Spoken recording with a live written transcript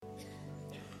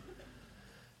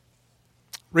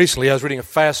Recently, I was reading a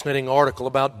fascinating article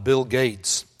about Bill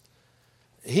Gates.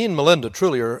 He and Melinda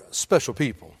truly are special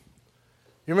people.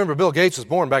 You remember Bill Gates was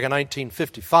born back in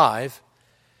 1955,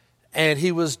 and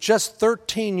he was just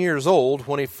 13 years old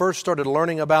when he first started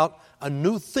learning about a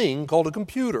new thing called a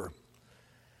computer.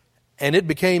 And it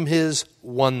became his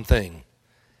one thing.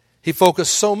 He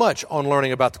focused so much on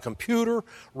learning about the computer,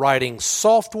 writing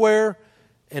software,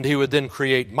 and he would then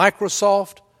create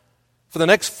Microsoft. For the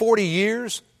next 40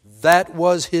 years, that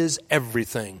was his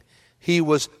everything. He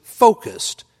was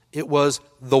focused. It was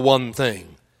the one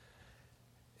thing.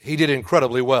 He did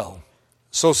incredibly well,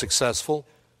 so successful,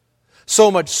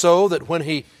 so much so that when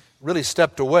he really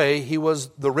stepped away, he was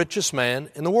the richest man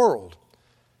in the world.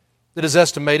 It is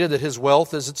estimated that his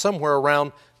wealth is at somewhere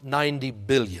around $90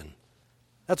 billion.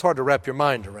 That's hard to wrap your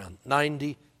mind around,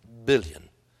 $90 billion.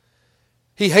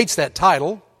 He hates that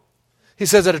title. He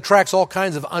says it attracts all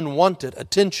kinds of unwanted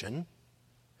attention.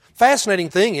 Fascinating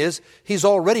thing is, he's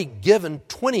already given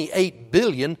 $28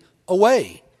 billion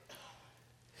away.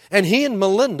 And he and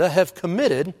Melinda have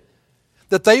committed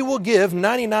that they will give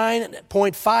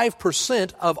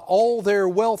 99.5% of all their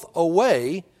wealth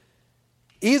away,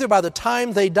 either by the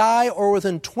time they die or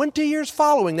within 20 years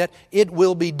following that. It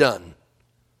will be done.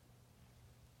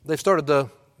 They've started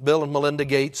the Bill and Melinda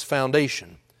Gates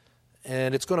Foundation,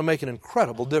 and it's going to make an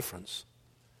incredible difference.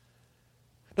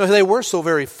 Now, they were so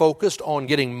very focused on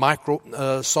getting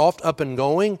Microsoft up and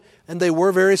going, and they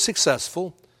were very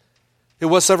successful. It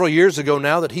was several years ago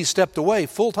now that he stepped away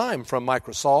full-time from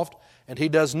Microsoft, and he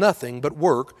does nothing but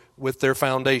work with their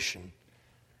foundation.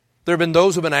 There have been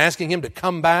those who have been asking him to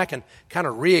come back and kind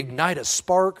of reignite a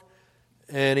spark,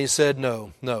 and he said,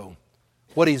 no.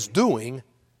 What he's doing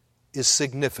is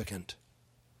significant.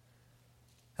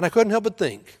 And I couldn't help but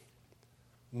think,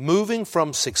 moving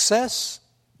from success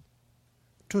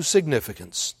to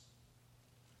significance.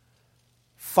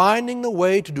 Finding the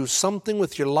way to do something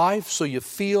with your life so you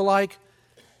feel like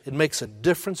it makes a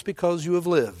difference because you have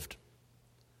lived.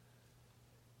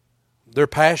 Their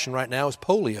passion right now is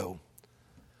polio.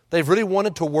 They've really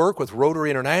wanted to work with Rotary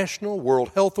International,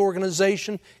 World Health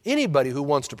Organization, anybody who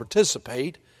wants to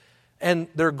participate, and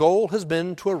their goal has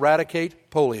been to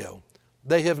eradicate polio.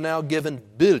 They have now given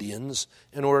billions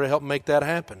in order to help make that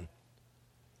happen.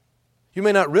 You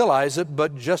may not realize it,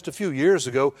 but just a few years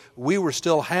ago, we were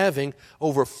still having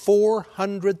over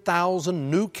 400,000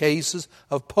 new cases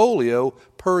of polio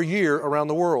per year around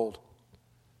the world.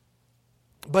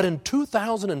 But in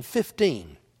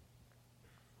 2015,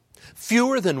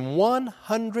 fewer than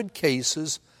 100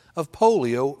 cases of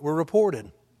polio were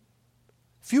reported.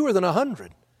 Fewer than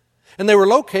 100. And they were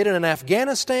located in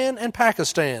Afghanistan and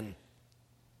Pakistan.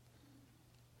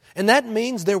 And that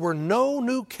means there were no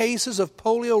new cases of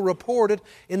polio reported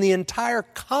in the entire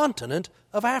continent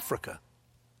of Africa.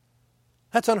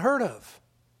 That's unheard of.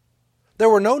 There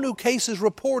were no new cases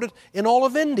reported in all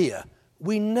of India.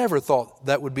 We never thought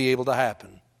that would be able to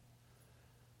happen.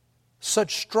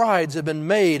 Such strides have been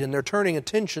made, and they're turning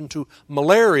attention to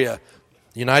malaria.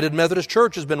 The United Methodist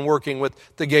Church has been working with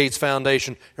the Gates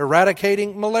Foundation,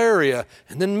 eradicating malaria,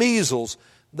 and then measles.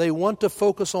 They want to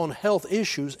focus on health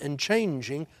issues and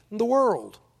changing the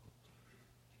world.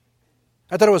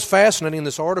 I thought it was fascinating in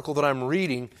this article that I'm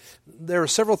reading. There are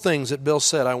several things that Bill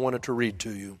said I wanted to read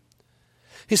to you.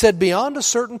 He said, beyond a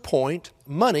certain point,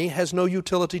 money has no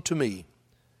utility to me.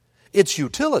 Its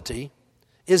utility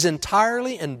is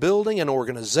entirely in building an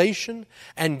organization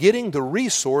and getting the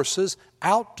resources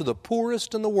out to the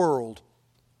poorest in the world.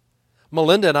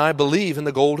 Melinda and I believe in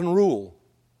the golden rule,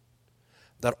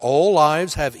 that all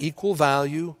lives have equal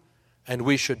value and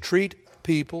we should treat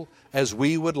people as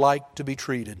we would like to be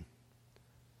treated.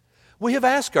 We have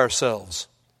asked ourselves,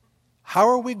 how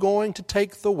are we going to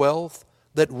take the wealth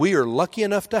that we are lucky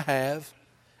enough to have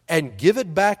and give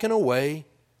it back in a way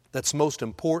that's most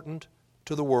important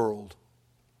to the world?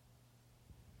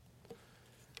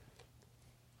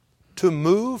 To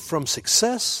move from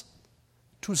success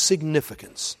to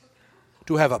significance.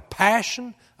 To have a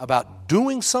passion about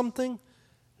doing something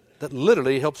that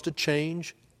literally helps to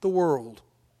change the world.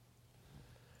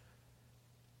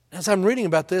 As I'm reading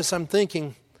about this, I'm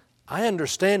thinking, I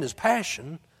understand his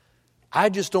passion. I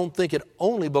just don't think it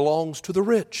only belongs to the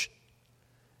rich.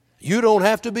 You don't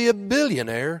have to be a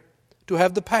billionaire to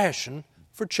have the passion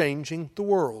for changing the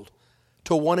world,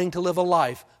 to wanting to live a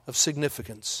life of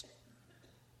significance.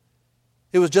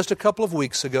 It was just a couple of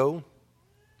weeks ago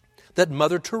that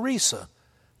Mother Teresa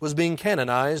was being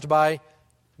canonized by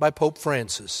Pope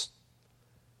Francis.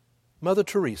 Mother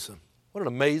Teresa, what an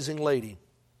amazing lady.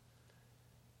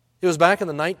 It was back in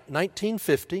the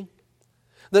 1950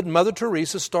 that Mother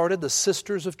Teresa started the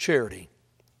Sisters of Charity.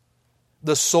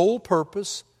 The sole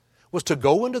purpose was to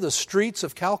go into the streets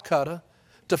of Calcutta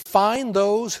to find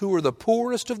those who were the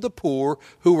poorest of the poor,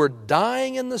 who were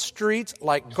dying in the streets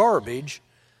like garbage,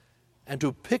 and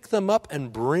to pick them up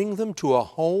and bring them to a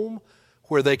home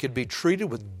where they could be treated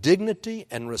with dignity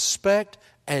and respect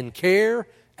and care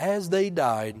as they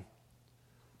died.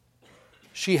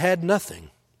 She had nothing.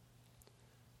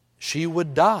 She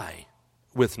would die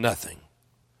with nothing.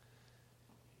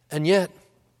 And yet,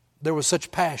 there was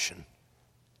such passion.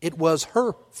 It was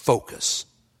her focus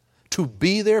to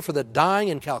be there for the dying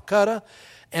in Calcutta,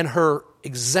 and her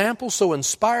example so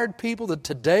inspired people that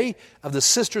today, of the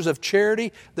Sisters of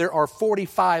Charity, there are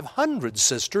 4,500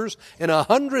 sisters in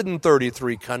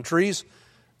 133 countries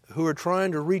who are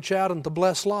trying to reach out and to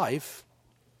bless life.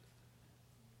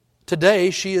 Today,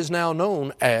 she is now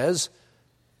known as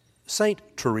Saint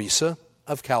Teresa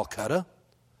of Calcutta.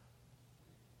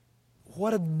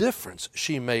 What a difference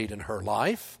she made in her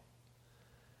life.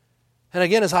 And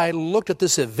again, as I looked at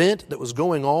this event that was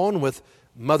going on with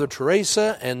Mother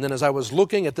Teresa, and then as I was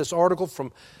looking at this article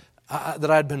from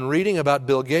that I'd been reading about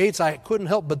Bill Gates, I couldn't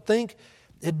help but think,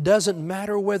 it doesn't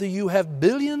matter whether you have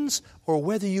billions or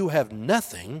whether you have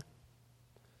nothing.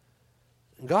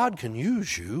 God can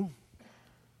use you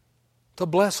to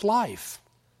bless life.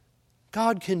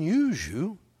 God can use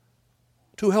you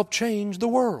to help change the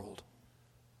world.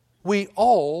 We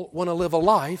all want to live a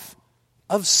life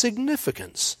of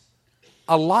significance,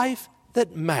 a life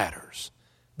that matters,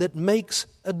 that makes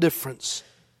a difference.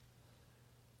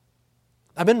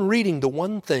 I've been reading The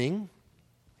One Thing,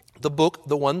 the book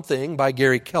The One Thing by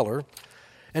Gary Keller,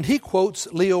 and he quotes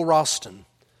Leo Roston.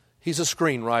 He's a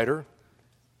screenwriter,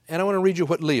 and I want to read you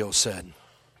what Leo said.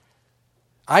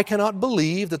 I cannot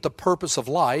believe that the purpose of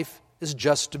life is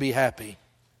just to be happy.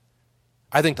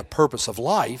 I think the purpose of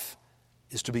life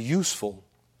is to be useful,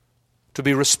 to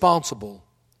be responsible,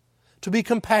 to be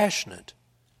compassionate.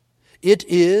 It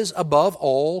is, above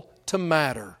all, to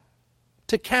matter,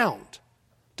 to count,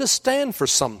 to stand for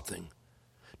something,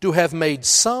 to have made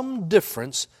some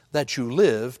difference that you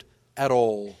lived at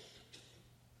all.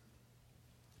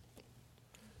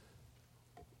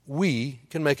 We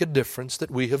can make a difference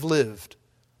that we have lived.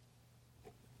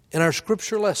 In our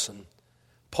scripture lesson,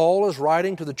 Paul is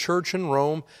writing to the church in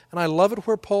Rome, and I love it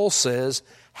where Paul says,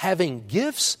 having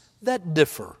gifts that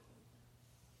differ,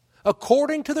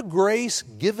 according to the grace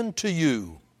given to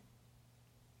you,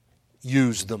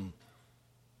 use them.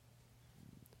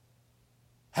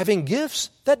 Having gifts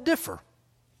that differ,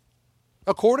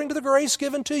 according to the grace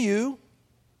given to you,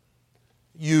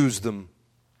 use them.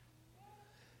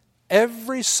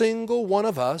 Every single one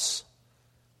of us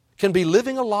can be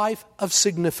living a life of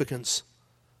significance,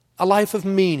 a life of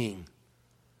meaning,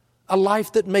 a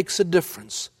life that makes a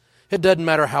difference. It doesn't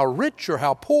matter how rich or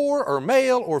how poor or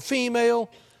male or female,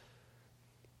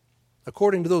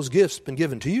 according to those gifts been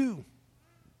given to you.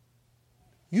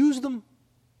 Use them.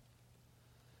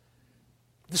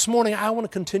 This morning I want to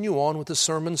continue on with the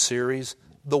sermon series,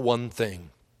 The One Thing.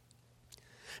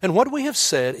 And what we have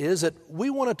said is that we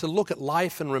wanted to look at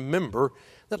life and remember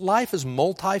that life is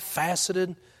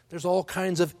multifaceted. There's all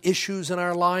kinds of issues in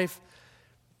our life,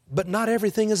 but not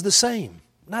everything is the same.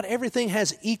 Not everything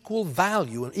has equal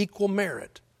value and equal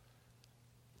merit.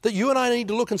 That you and I need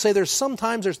to look and say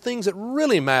sometimes there's things that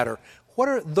really matter. What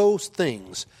are those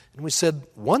things? And we said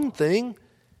one thing,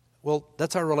 well,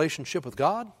 that's our relationship with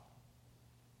God.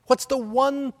 What's the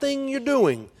one thing you're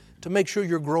doing to make sure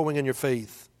you're growing in your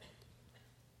faith?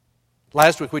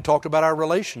 Last week we talked about our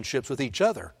relationships with each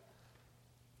other.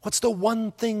 What's the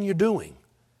one thing you're doing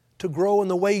to grow in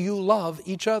the way you love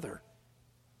each other?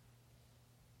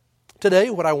 Today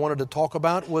what I wanted to talk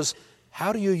about was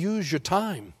how do you use your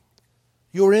time,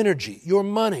 your energy, your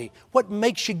money? What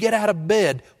makes you get out of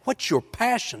bed? What's your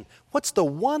passion? What's the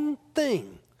one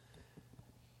thing,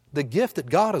 the gift that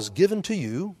God has given to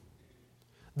you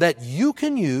that you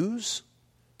can use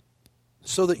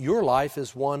so that your life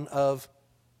is one of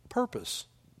purpose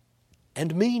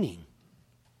and meaning?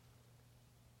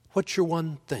 What's your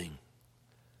one thing?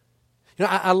 You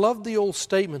know, I love the old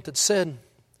statement that said,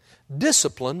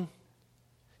 discipline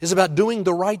is about doing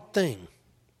the right thing.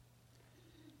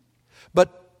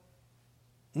 But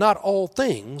not all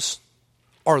things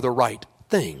are the right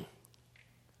thing.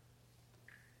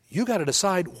 You got to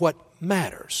decide what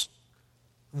matters,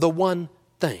 the one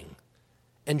thing,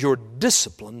 and you're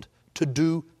disciplined to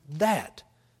do that,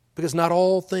 because not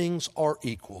all things are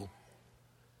equal.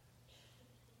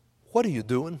 What are you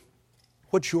doing?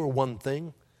 What's your one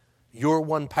thing, your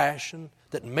one passion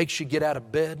that makes you get out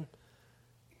of bed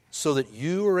so that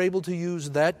you are able to use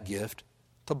that gift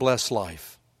to bless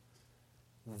life?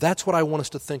 That's what I want us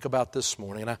to think about this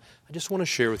morning. And I just want to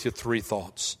share with you 3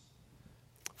 thoughts.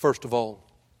 First of all,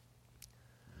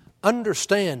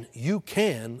 understand you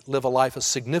can live a life of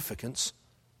significance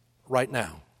right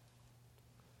now.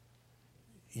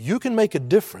 You can make a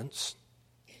difference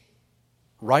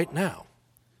right now.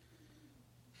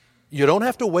 You don't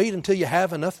have to wait until you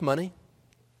have enough money.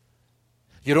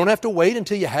 You don't have to wait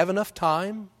until you have enough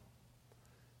time.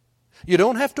 You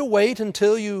don't have to wait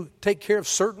until you take care of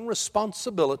certain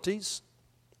responsibilities.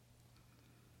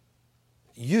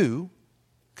 You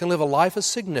can live a life of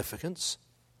significance,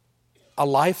 a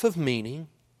life of meaning,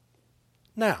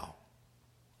 now.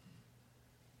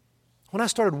 When I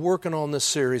started working on this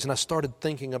series and I started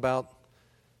thinking about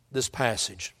this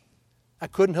passage, I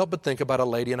couldn't help but think about a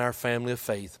lady in our family of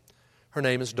faith. Her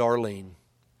name is Darlene.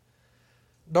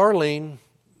 Darlene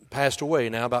passed away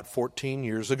now about 14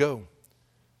 years ago.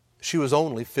 She was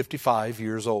only 55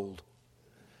 years old.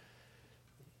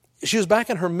 She was back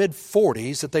in her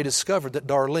mid-40s that they discovered that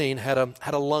Darlene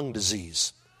had a lung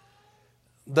disease,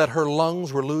 that her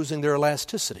lungs were losing their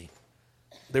elasticity.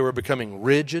 They were becoming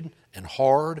rigid and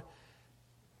hard.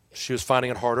 She was finding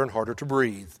it harder and harder to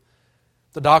breathe.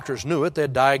 The doctors knew it. They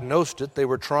had diagnosed it. They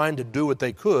were trying to do what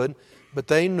they could, but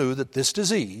they knew that this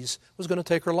disease was going to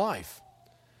take her life.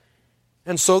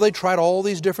 And so they tried all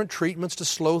these different treatments to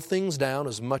slow things down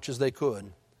as much as they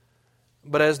could.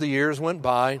 But as the years went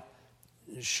by,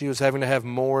 she was having to have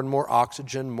more and more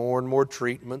oxygen, more and more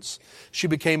treatments. She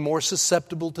became more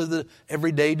susceptible to the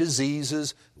everyday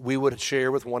diseases we would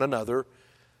share with one another.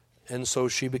 And so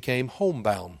she became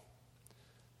homebound.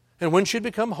 And when she'd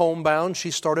become homebound,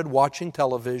 she started watching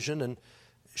television and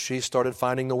she started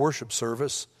finding the worship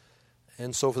service.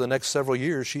 And so for the next several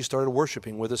years, she started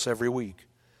worshiping with us every week.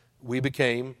 We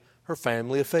became her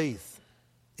family of faith,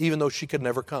 even though she could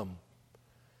never come.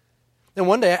 And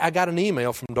one day I got an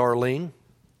email from Darlene,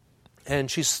 and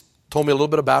she told me a little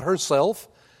bit about herself,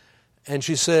 and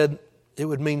she said, it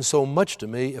would mean so much to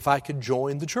me if I could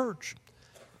join the church,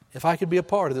 if I could be a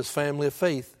part of this family of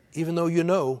faith, even though you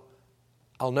know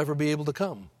I'll never be able to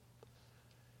come.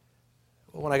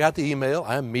 When I got the email,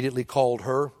 I immediately called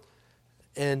her,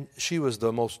 and she was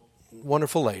the most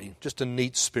wonderful lady, just a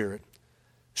neat spirit.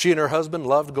 She and her husband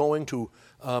loved going to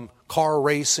car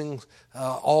racing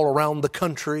all around the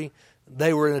country.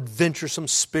 They were an adventuresome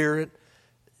spirit.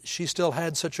 She still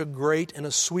had such a great and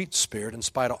a sweet spirit in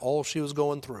spite of all she was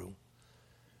going through.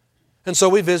 And so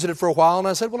we visited for a while, and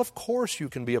I said, well, of course you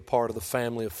can be a part of the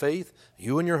family of faith,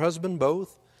 you and your husband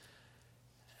both.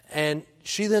 And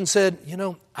she then said,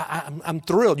 I'm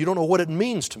thrilled. You don't know what it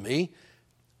means to me,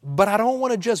 but I don't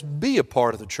want to just be a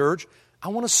part of the church. I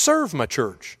want to serve my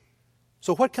church.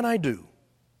 So what can I do?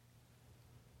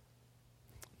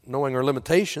 Knowing her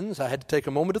limitations, I had to take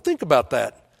a moment to think about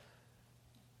that.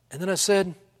 And then I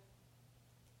said,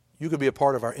 you could be a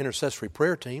part of our intercessory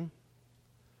prayer team.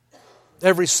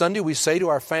 Every Sunday we say to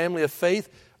our family of faith,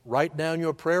 write down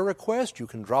your prayer request. You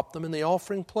can drop them in the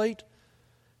offering plate.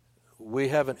 We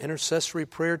have an intercessory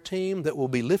prayer team that will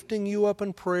be lifting you up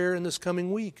in prayer in this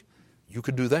coming week. You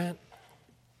could do that.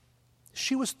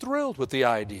 She was thrilled with the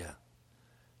idea.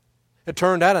 It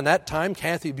turned out in that time,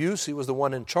 Kathy Busey was the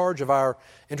one in charge of our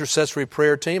intercessory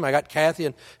prayer team. I got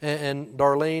Kathy and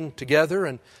Darlene together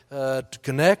and to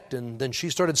connect, and then she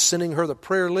started sending her the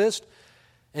prayer list.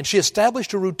 And she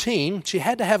established a routine. She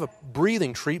had to have a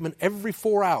breathing treatment every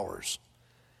 4 hours.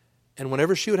 And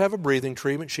whenever she would have a breathing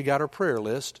treatment, she got her prayer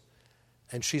list,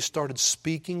 and she started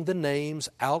speaking the names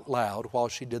out loud while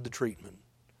she did the treatment,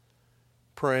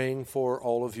 praying for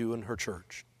all of you in her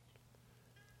church.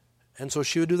 And so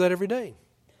she would do that every day.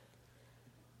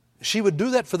 She would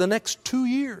do that for the next 2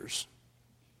 years,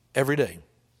 every day.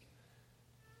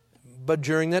 But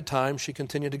during that time, she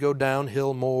continued to go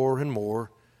downhill more and more,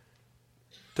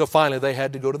 till finally they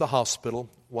had to go to the hospital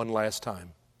one last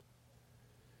time.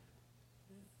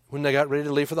 When they got ready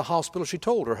to leave for the hospital, she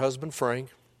told her husband, Frank,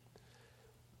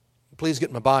 please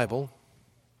get my Bible.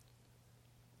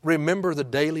 Remember the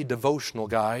daily devotional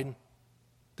guide,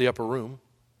 the upper room,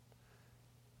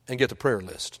 and get the prayer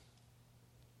list.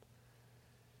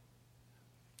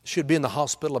 She'd be in the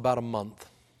hospital about a month.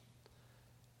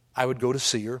 I would go to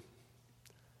see her.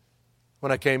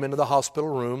 When I came into the hospital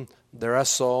room, there I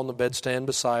saw on the bedstand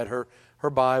beside her, her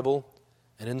Bible,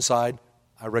 and inside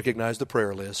I recognized the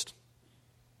prayer list.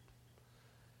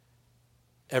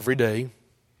 Every day,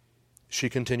 she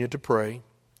continued to pray,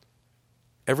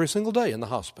 every single day in the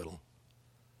hospital,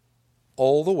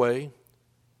 all the way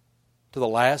to the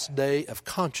last day of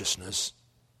consciousness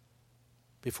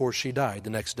before she died the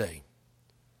next day.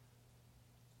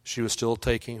 She was still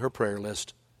taking her prayer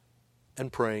list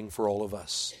and praying for all of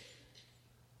us.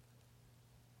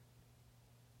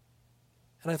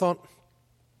 And I thought,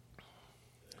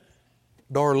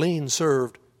 Darlene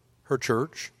served her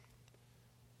church.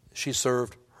 She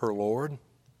served her Lord.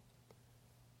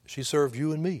 She served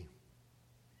you and me.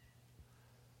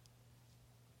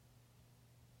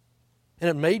 And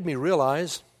it made me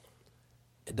realize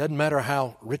it doesn't matter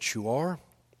how rich you are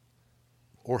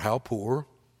or how poor.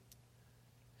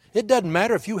 It doesn't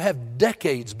matter if you have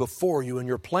decades before you and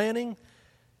you're planning.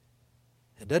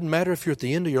 It doesn't matter if you're at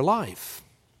the end of your life.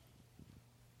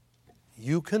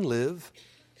 You can live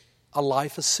a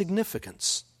life of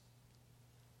significance.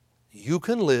 You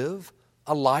can live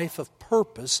a life of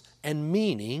purpose and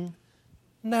meaning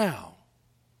now.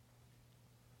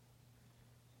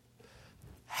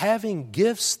 Having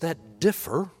gifts that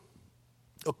differ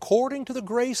according to the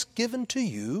grace given to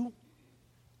you,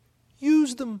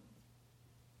 use them.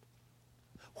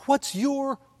 What's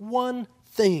your one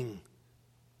thing?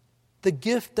 The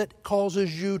gift that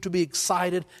causes you to be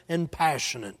excited and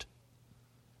passionate.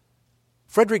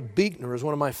 Frederick Buechner is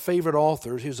one of my favorite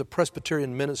authors. He was a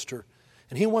Presbyterian minister.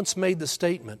 And he once made the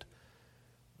statement,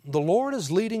 the Lord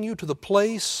is leading you to the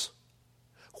place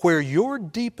where your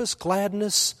deepest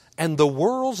gladness and the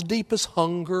world's deepest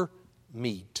hunger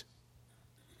meet.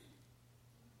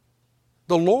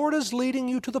 The Lord is leading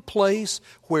you to the place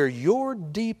where your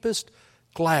deepest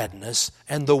gladness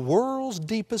and the world's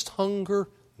deepest hunger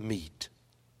meet.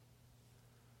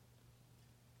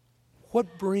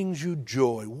 What brings you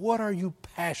joy? What are you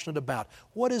passionate about?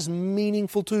 What is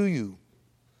meaningful to you?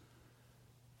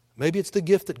 Maybe it's the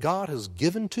gift that God has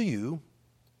given to you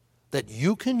that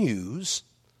you can use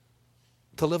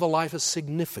to live a life of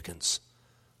significance,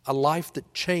 a life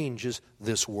that changes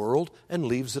this world and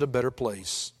leaves it a better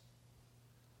place.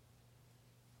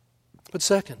 But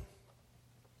second,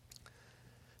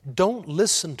 don't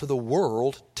listen to the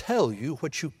world tell you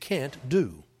what you can't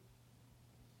do.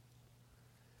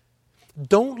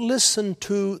 Don't listen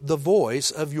to the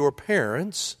voice of your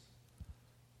parents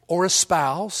or a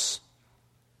spouse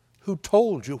who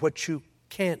told you what you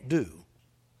can't do.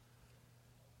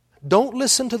 Don't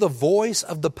listen to the voice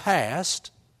of the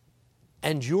past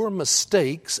and your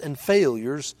mistakes and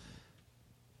failures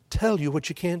tell you what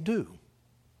you can't do.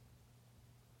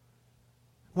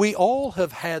 We all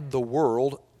have had the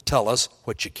world tell us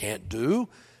what you can't do.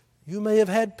 You may have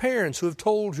had parents who have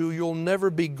told you you'll never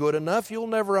be good enough, you'll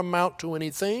never amount to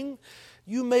anything.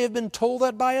 You may have been told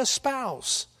that by a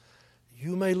spouse.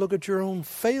 You may look at your own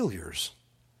failures.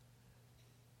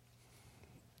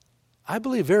 I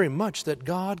believe very much that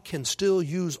God can still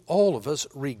use all of us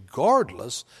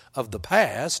regardless of the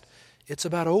past. It's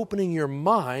about opening your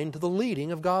mind to the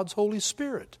leading of God's Holy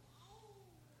Spirit.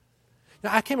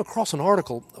 Now, I came across an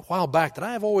article a while back that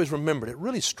I have always remembered. It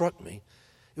really struck me.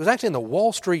 It was actually in the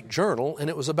Wall Street Journal, and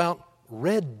it was about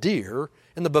red deer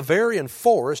in the Bavarian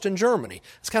forest in Germany.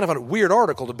 It's kind of a weird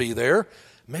article to be there.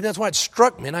 Maybe that's why it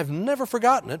struck me, and I've never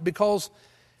forgotten it because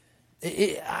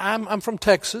I'm from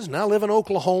Texas, and I live in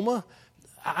Oklahoma.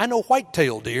 I know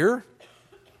white-tailed deer,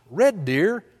 red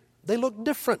deer, they look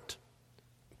different.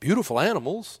 Beautiful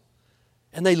animals.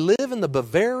 And they live in the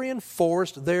Bavarian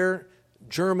forest there,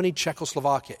 Germany,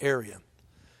 Czechoslovakia area.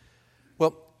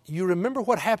 Well, you remember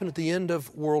what happened at the end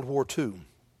of World War II.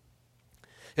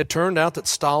 It turned out that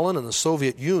Stalin and the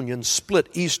Soviet Union split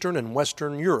Eastern and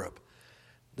Western Europe.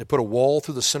 They put a wall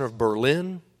through the center of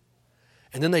Berlin,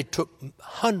 and then they took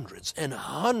hundreds and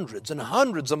hundreds and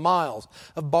hundreds of miles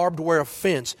of barbed wire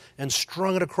fence and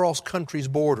strung it across countries'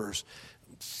 borders.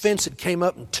 Fence that came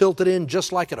up and tilted in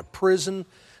just like at a prison.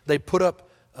 They put up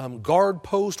guard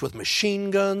posts with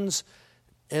machine guns,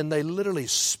 and they literally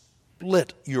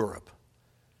split Europe.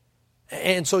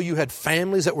 And so you had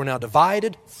families that were now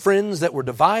divided, friends that were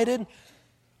divided,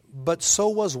 but so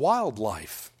was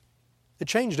wildlife. It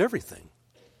changed everything.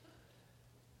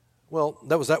 Well,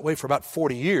 that was that way for about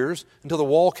 40 years until the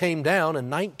wall came down in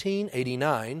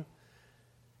 1989.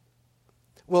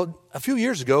 Well, a few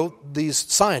years ago, these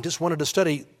scientists wanted to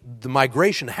study the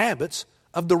migration habits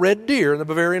of the red deer in the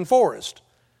Bavarian forest.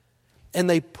 And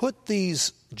they put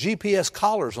these GPS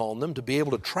collars on them to be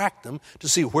able to track them, to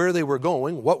see where they were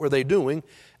going, what were they doing,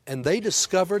 and they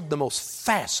discovered the most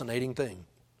fascinating thing.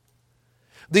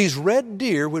 These red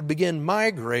deer would begin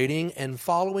migrating and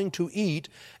following to eat,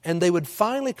 and they would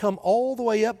finally come all the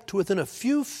way up to within a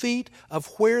few feet of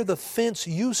where the fence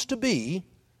used to be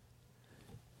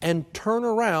and turn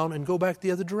around and go back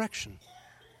the other direction.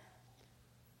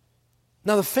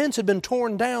 Now, the fence had been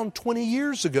torn down 20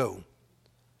 years ago.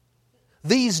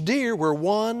 These deer were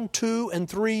 1, 2, and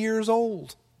 3 years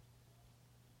old.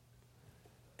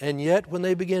 And yet, when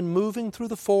they began moving through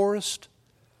the forest,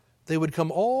 they would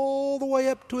come all the way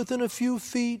up to within a few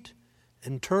feet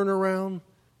and turn around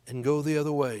and go the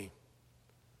other way.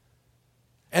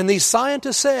 And these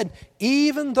scientists said,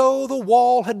 even though the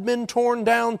wall had been torn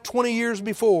down 20 years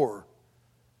before,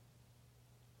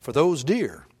 for those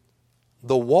deer,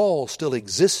 the wall still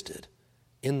existed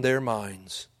in their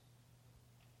minds.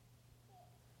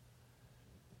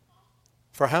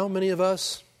 For how many of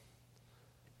us,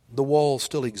 the wall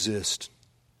still exists?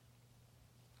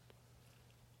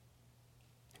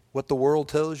 What the world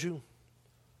tells you,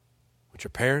 what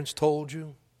your parents told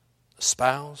you, the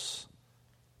spouse,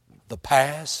 the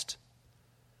past.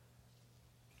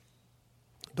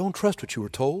 Don't trust what you were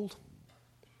told.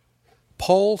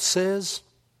 Paul says,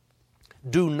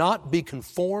 do not be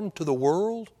conformed to the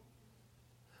world,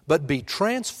 but be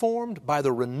transformed by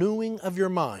the renewing of your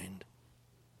mind.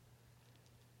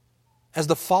 As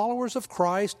the followers of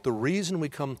Christ, the reason we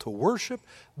come to worship,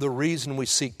 the reason we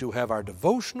seek to have our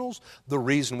devotionals, the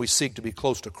reason we seek to be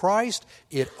close to Christ,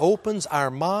 it opens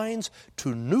our minds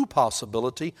to new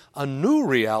possibility, a new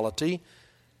reality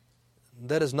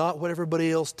that is not what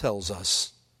everybody else tells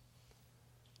us.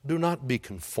 Do not be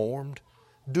conformed.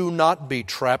 Do not be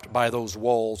trapped by those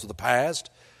walls of the past.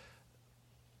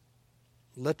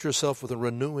 Let yourself, with the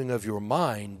renewing of your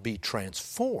mind, be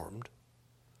transformed.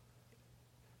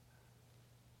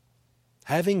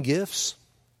 Having gifts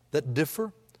that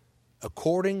differ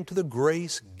according to the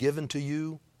grace given to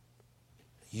you,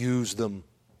 use them.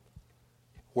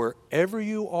 Wherever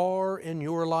you are in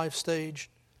your life stage,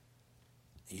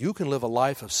 you can live a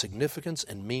life of significance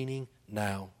and meaning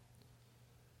now.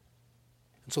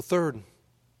 And so third,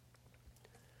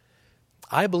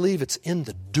 I believe it's in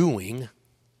the doing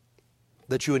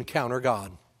that you encounter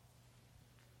God.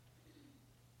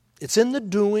 It's in the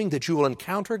doing that you will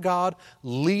encounter God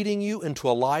leading you into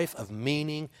a life of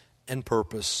meaning and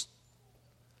purpose.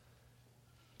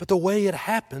 But the way it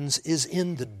happens is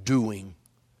in the doing.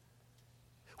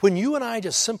 When you and I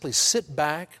just simply sit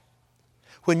back,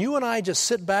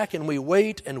 and we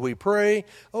wait and we pray,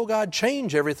 oh God,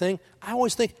 change everything, I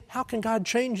always think, how can God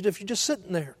change it if you're just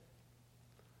sitting there?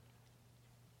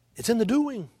 It's in the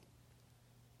doing.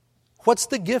 What's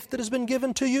the gift that has been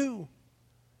given to you?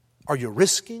 Are you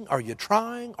risking? Are you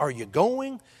trying? Are you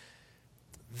going?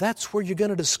 That's where you're going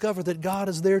to discover that God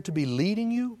is there to be leading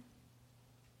you,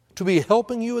 to be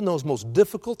helping you in those most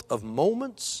difficult of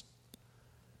moments.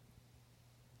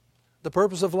 The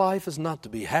purpose of life is not to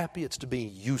be happy, it's to be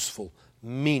useful,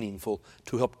 meaningful,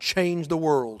 to help change the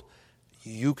world.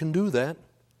 You can do that,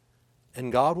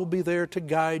 and God will be there to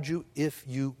guide you if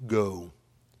you go.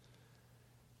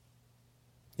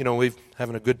 You know, we're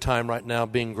having a good time right now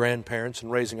being grandparents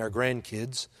and raising our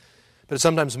grandkids. But it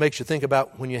sometimes makes you think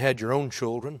about when you had your own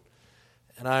children.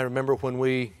 And I remember when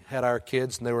we had our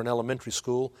kids and they were in elementary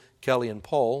school, Kelly and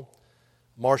Paul.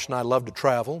 Marsh and I loved to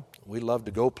travel. We loved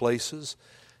to go places,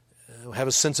 have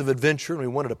a sense of adventure, and we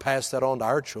wanted to pass that on to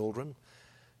our children.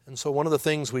 And so one of the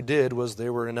things we did was they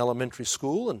were in elementary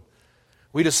school, and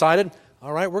we decided,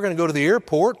 all right, we're going to go to the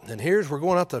airport, and we're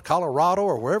going out to Colorado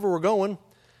or wherever we're going.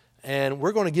 And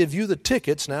we're going to give you the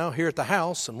tickets now here at the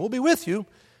house, and we'll be with you,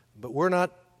 but we're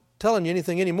not telling you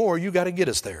anything anymore. You got to get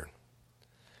us there.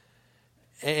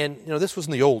 And, this was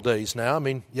in the old days now. I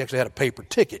mean, you actually had a paper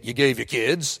ticket you gave your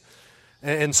kids.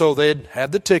 And so they'd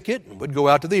have the ticket, and we'd go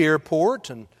out to the airport,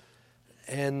 and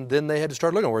then they had to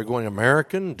start looking. Are we going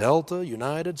American, Delta,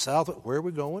 United, South? Where are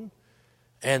we going?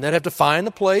 And they'd have to find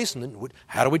the place, and then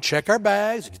how do we check our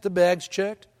bags, get the bags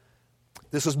checked?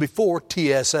 This was before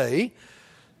TSA.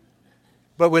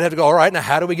 But we'd have to go, all right, now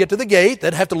how do we get to the gate?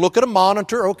 They'd have to look at a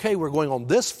monitor. Okay, we're going on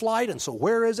this flight, and so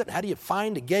where is it? How do you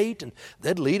find a gate? And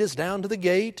they'd lead us down to the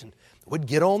gate, and we'd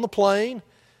get on the plane.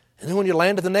 And then when you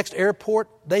land at the next airport,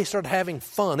 they started having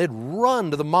fun. They'd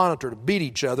run to the monitor to beat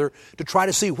each other to try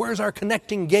to see where's our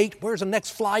connecting gate, where's the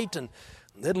next flight. And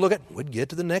they'd we'd get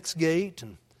to the next gate,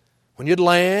 and when you'd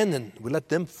land, and we'd let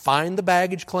them find the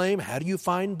baggage claim. How do you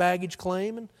find baggage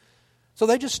claim? And so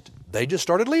they just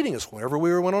started leading us. Whenever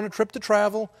we went on a trip to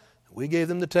travel, we gave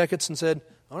them the tickets and said,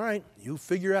 all right, you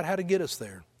figure out how to get us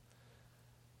there.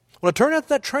 Well, it turned out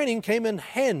that training came in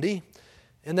handy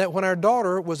in that when our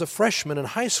daughter was a freshman in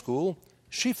high school,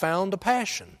 she found a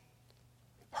passion.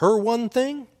 Her one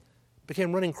thing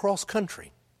became running cross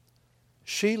country.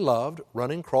 She loved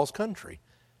running cross country,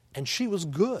 and she was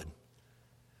good.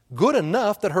 Good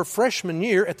enough that her freshman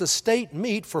year at the state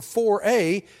meet for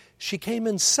 4A, she came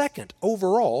in second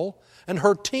overall, and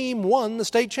her team won the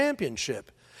state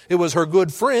championship. It was her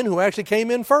good friend who actually came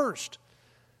in first.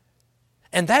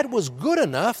 And that was good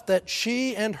enough that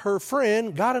she and her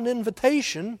friend got an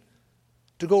invitation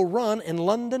to go run in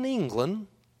London, England,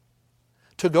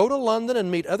 to go to London and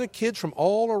meet other kids from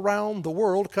all around the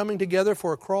world coming together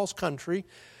for a cross country,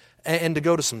 and to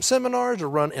go to some seminars, to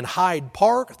run in Hyde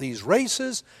Park, these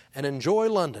races, and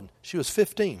enjoy London. She was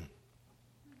 15.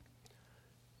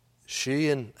 She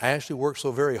and Ashley worked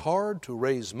so very hard to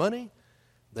raise money.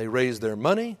 They raised their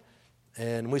money,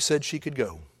 and we said she could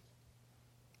go.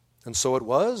 And so it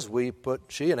was. We put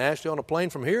she and Ashley on a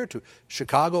plane from here to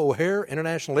Chicago O'Hare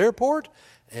International Airport,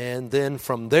 and then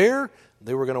from there,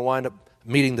 they were going to wind up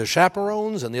meeting the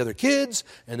chaperones and the other kids,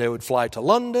 and they would fly to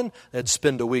London. They'd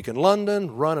spend a week in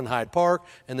London, run in Hyde Park,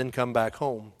 and then come back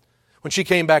home. When she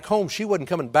came back home, she wasn't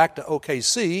coming back to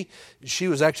OKC. She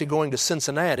was actually going to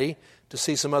Cincinnati to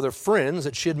see some other friends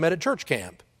that she had met at church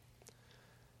camp.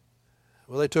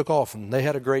 Well, they took off, and they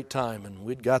had a great time, and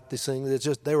we'd got this thing.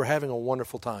 They were having a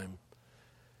wonderful time.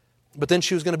 But then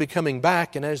she was going to be coming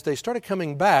back, and as they started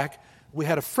coming back, we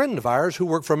had a friend of ours who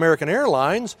worked for American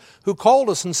Airlines who called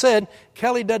us and said,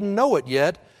 Kelly doesn't know it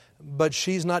yet, but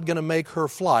she's not going to make her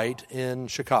flight in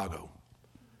Chicago.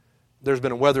 There's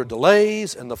been weather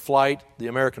delays, and the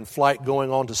American flight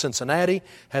going on to Cincinnati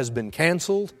has been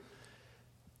canceled.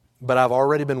 But I've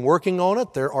already been working on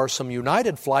it. There are some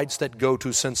United flights that go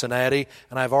to Cincinnati,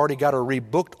 and I've already got her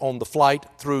rebooked on the flight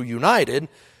through United.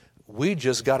 We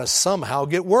just got to somehow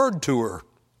get word to her.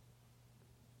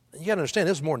 You got to understand,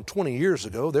 this was more than 20 years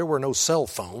ago. There were no cell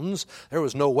phones. There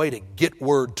was no way to get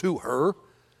word to her.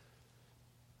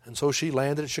 And so she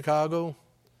landed at Chicago,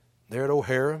 there at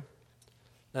O'Hare.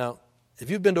 Now,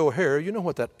 if you've been to O'Hare, you know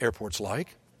what that airport's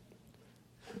like.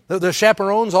 The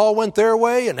chaperones all went their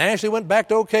way, and Ashley went back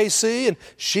to OKC, and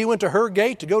she went to her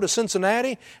gate to go to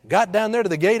Cincinnati, got down there to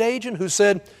the gate agent who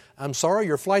said, I'm sorry,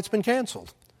 your flight's been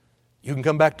canceled. You can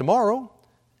come back tomorrow,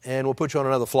 and we'll put you on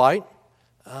another flight.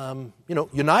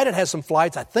 United has some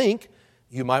flights, I think.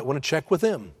 You might want to check with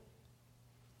them.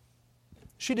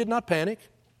 She did not panic.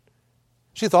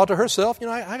 She thought to herself,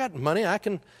 I got money. I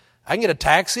can get a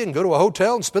taxi and go to a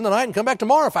hotel and spend the night and come back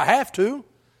tomorrow if I have to.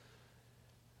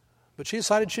 But she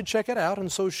decided she'd check it out,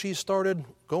 and so she started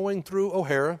going through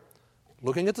O'Hare,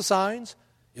 looking at the signs.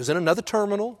 It was in another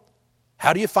terminal.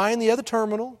 How do you find the other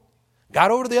terminal? Got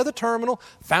over to the other terminal,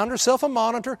 found herself a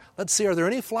monitor. Let's see, are there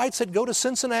any flights that go to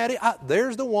Cincinnati?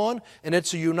 There's the one, and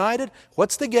it's a United.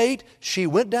 What's the gate? She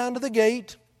went down to the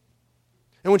gate.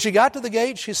 And when she got to the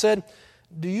gate, she said,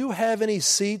 do you have any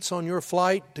seats on your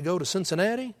flight to go to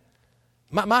Cincinnati?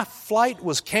 My flight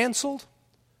was canceled.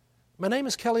 My name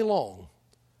is Kelly Long.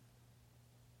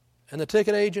 And the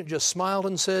ticket agent just smiled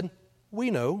and said,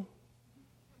 we know.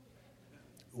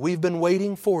 We've been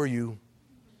waiting for you.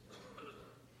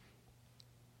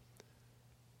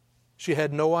 She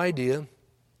had no idea.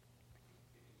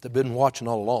 They'd been watching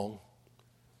all along.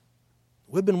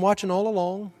 We'd been watching all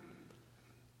along,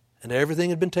 and everything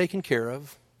had been taken care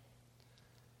of.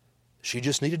 She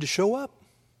just needed to show up.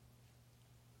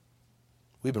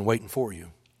 We've been waiting for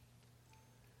you.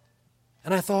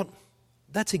 And I thought,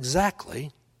 that's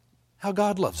exactly how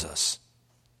God loves us.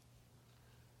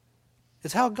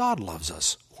 It's how God loves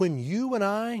us. When you and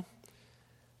I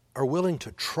are willing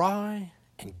to try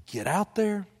and get out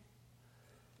there,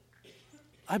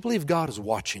 I believe God is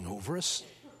watching over us.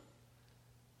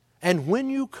 And when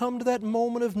you come to that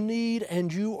moment of need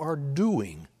and you are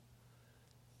doing,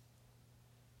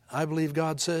 I believe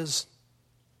God says,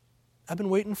 I've been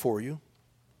waiting for you.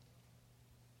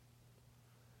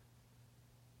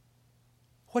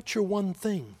 What's your one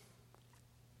thing?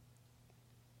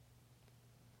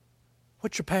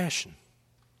 What's your passion?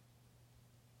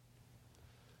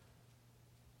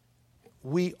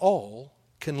 We all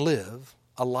can live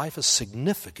a life of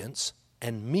significance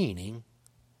and meaning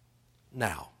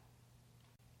now.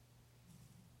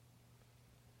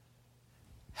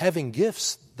 Having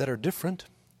gifts that are different,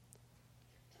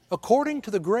 according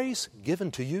to the grace given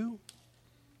to you,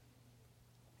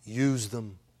 use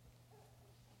them.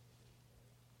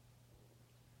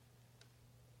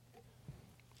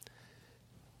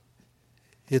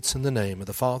 It's in the name of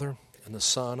the Father, and the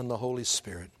Son, and the Holy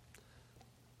Spirit.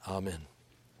 Amen.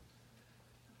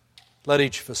 Let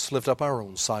each of us lift up our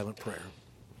own silent prayer.